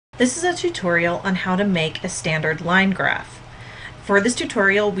This is a tutorial on how to make a standard line graph. For this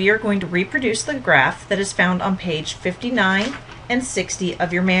tutorial, we are going to reproduce the graph that is found on page 59 and 60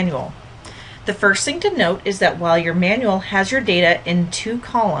 of your manual. The first thing to note is that while your manual has your data in 2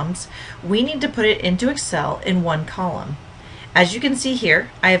 columns, we need to put it into Excel in 1 column. As you can see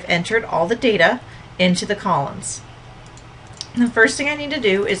here, I have entered all the data into the columns. The first thing I need to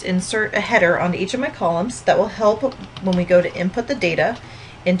do is insert a header onto each of my columns that will help when we go to input the data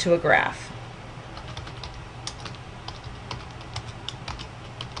into a graph.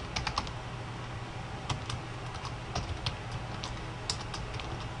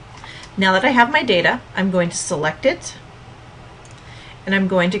 Now that I have my data, I'm going to select it, and I'm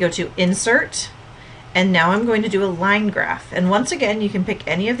going to go to Insert, and now I'm going to do a line graph. And once again, you can pick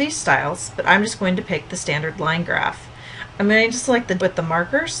any of these styles, but I'm just going to pick the standard line graph. I'm going to select with the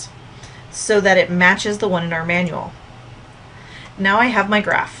markers so that it matches the one in our manual. Now I have my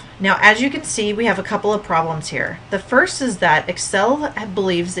graph. Now, as you can see, we have a couple of problems here. The first is that Excel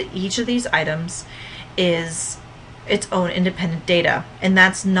believes that each of these items is its own independent data, and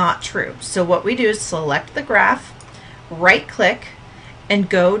that's not true. So what we do is select the graph, right-click, and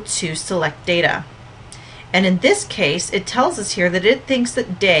go to Select Data. And in this case, it tells us here that it thinks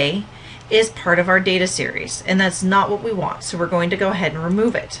that day is part of our data series, and that's not what we want. So we're going to go ahead and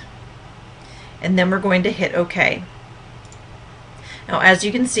remove it. And then we're going to hit OK. Now, as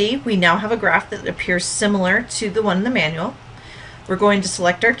you can see, we now have a graph that appears similar to the one in the manual. We're going to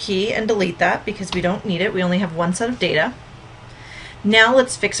select our key and delete that because we don't need it. We only have one set of data. Now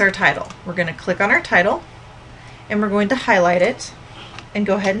let's fix our title. We're going to click on our title, and we're going to highlight it and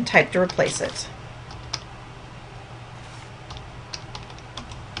go ahead and type to replace it.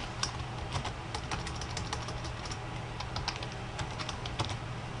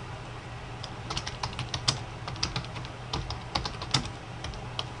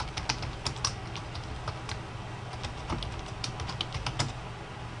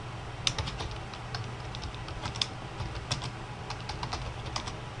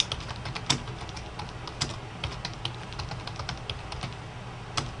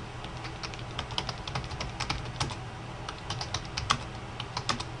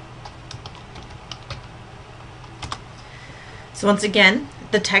 So once again,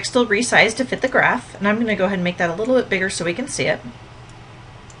 the text will resize to fit the graph, and I'm going to go ahead and make that a little bit bigger so we can see it.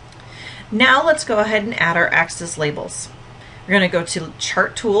 Now let's go ahead and add our axis labels. We're going to go to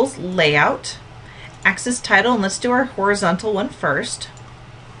Chart Tools, Layout, Axis Title, and let's do our horizontal one first.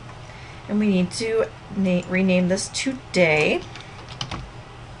 And we need to rename this to Day.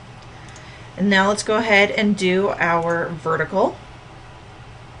 And now let's go ahead and do our vertical.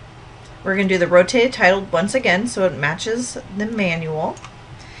 We're going to do the rotated title once again so it matches the manual.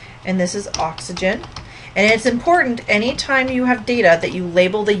 And this is oxygen. And it's important anytime you have data that you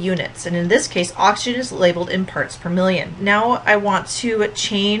label the units. And in this case, oxygen is labeled in parts per million. Now I want to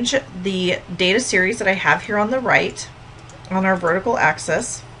change the data series that I have here on the right on our vertical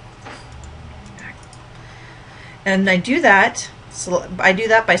axis. And I do that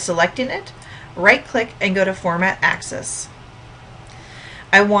by selecting it, right click, and go to Format Axis.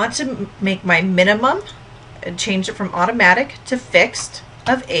 I want to make my minimum, change it from automatic to fixed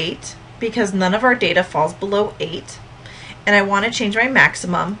of 8 because none of our data falls below 8. And I want to change my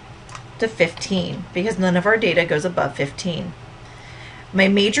maximum to 15 because none of our data goes above 15. My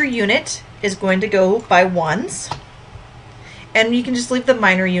major unit is going to go by ones, and you can just leave the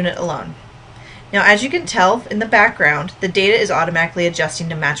minor unit alone. Now, as you can tell in the background, the data is automatically adjusting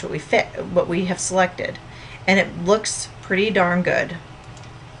to match what we have selected, and it looks pretty darn good.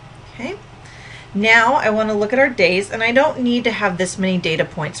 Okay. Now I want to look at our days, and I don't need to have this many data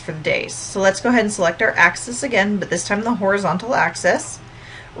points for the days. So let's go ahead and select our axis again, but this time the horizontal axis.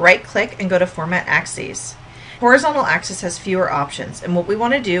 Right click and go to Format Axes. Horizontal axis has fewer options, and what we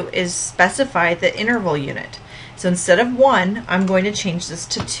want to do is specify the interval unit. So instead of 1, I'm going to change this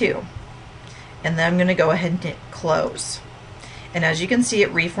to 2. And then I'm going to go ahead and hit Close. And as you can see,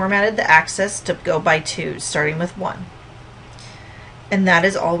 it reformatted the axis to go by 2, starting with 1. And that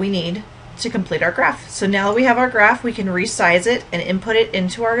is all we need to complete our graph. So now that we have our graph, we can resize it and input it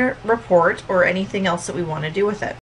into our report or anything else that we want to do with it.